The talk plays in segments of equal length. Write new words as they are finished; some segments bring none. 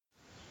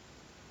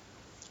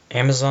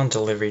Amazon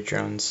delivery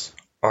drones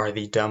are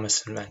the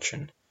dumbest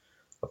invention.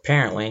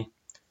 Apparently,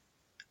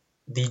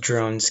 the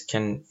drones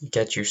can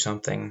get you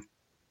something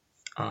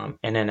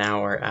in an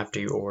hour after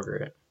you order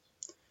it.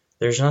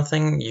 There's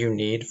nothing you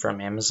need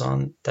from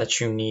Amazon that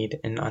you need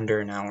in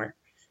under an hour.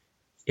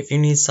 If you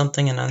need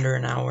something in under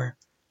an hour,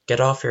 get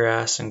off your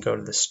ass and go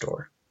to the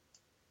store.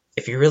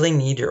 If you really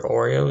need your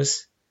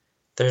Oreos,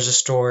 there's a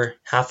store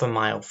half a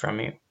mile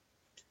from you.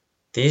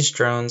 These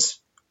drones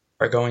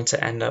are going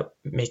to end up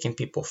making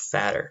people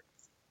fatter.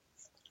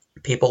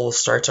 People will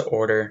start to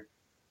order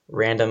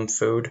random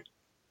food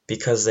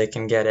because they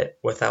can get it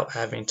without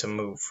having to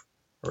move,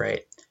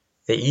 right?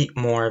 They eat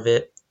more of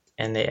it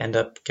and they end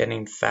up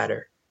getting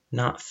fatter,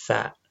 not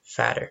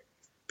fatter.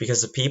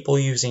 Because the people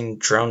using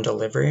drone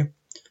delivery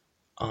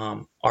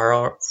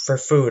for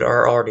food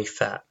are already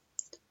fat,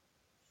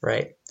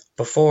 right?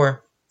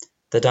 Before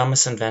the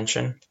dumbest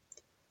invention,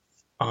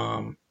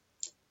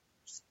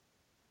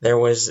 there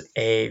was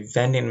a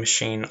vending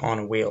machine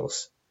on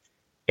wheels.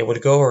 It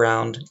would go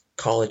around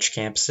college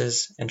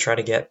campuses and try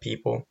to get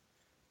people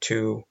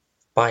to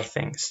buy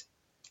things.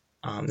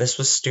 This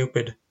was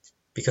stupid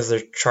because they're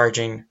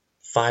charging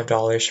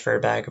 $5 for a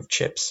bag of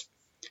chips.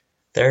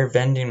 There are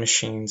vending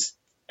machines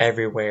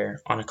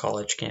everywhere on a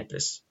college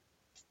campus.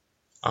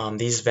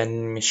 These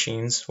vending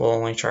machines will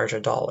only charge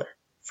 $1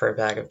 for a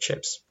bag of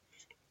chips.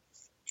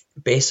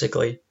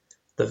 Basically,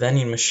 the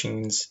vending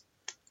machines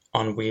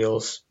on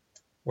wheels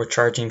were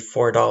charging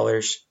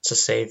 $4 to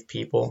save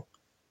people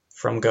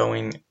from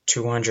going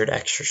 200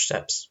 extra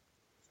steps.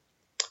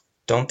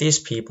 Don't these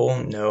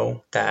people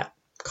know that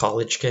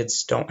college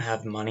kids don't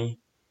have money?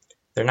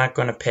 They're not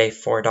going to pay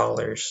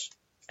 $4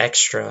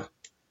 extra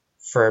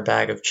for a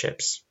bag of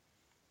chips.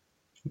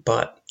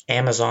 But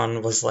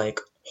Amazon was like,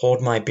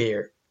 hold my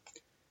beer.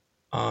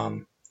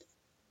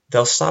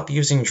 They'll stop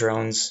using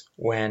drones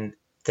when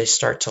they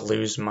start to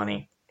lose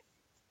money.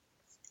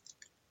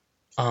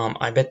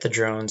 I bet the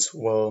drones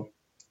will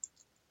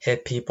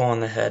hit people on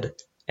the head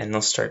and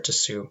they'll start to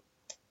sue.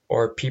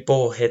 Or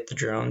people will hit the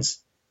drones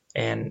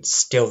and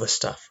steal the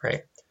stuff,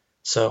 right?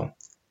 So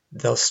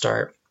they'll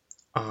start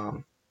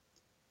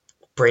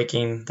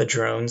breaking the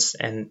drones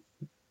and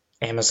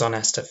Amazon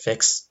has to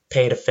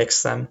pay to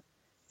fix them,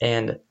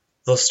 and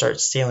they'll start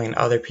stealing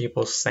other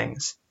people's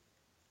things,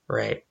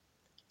 right?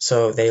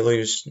 So they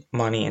lose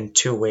money in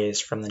two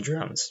ways from the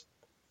drones,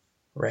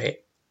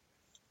 right?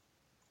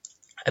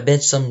 I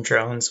bet some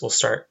drones will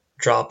start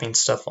dropping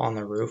stuff on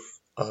the roof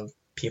of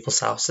people's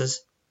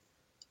houses,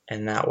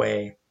 and that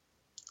way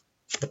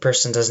the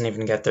person doesn't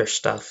even get their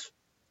stuff,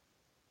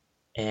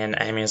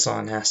 and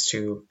Amazon has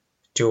to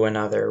do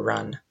another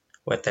run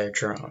with their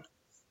drone,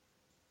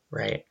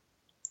 right?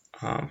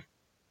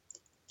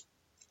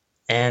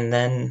 And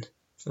then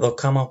they'll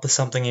come up with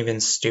something even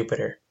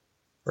stupider,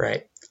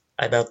 right?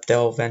 I bet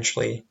they'll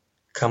eventually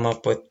come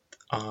up with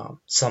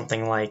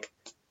something like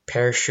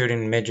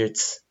parachuting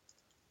midgets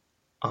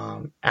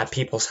at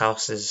people's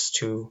houses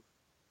to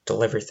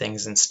deliver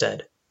things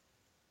instead.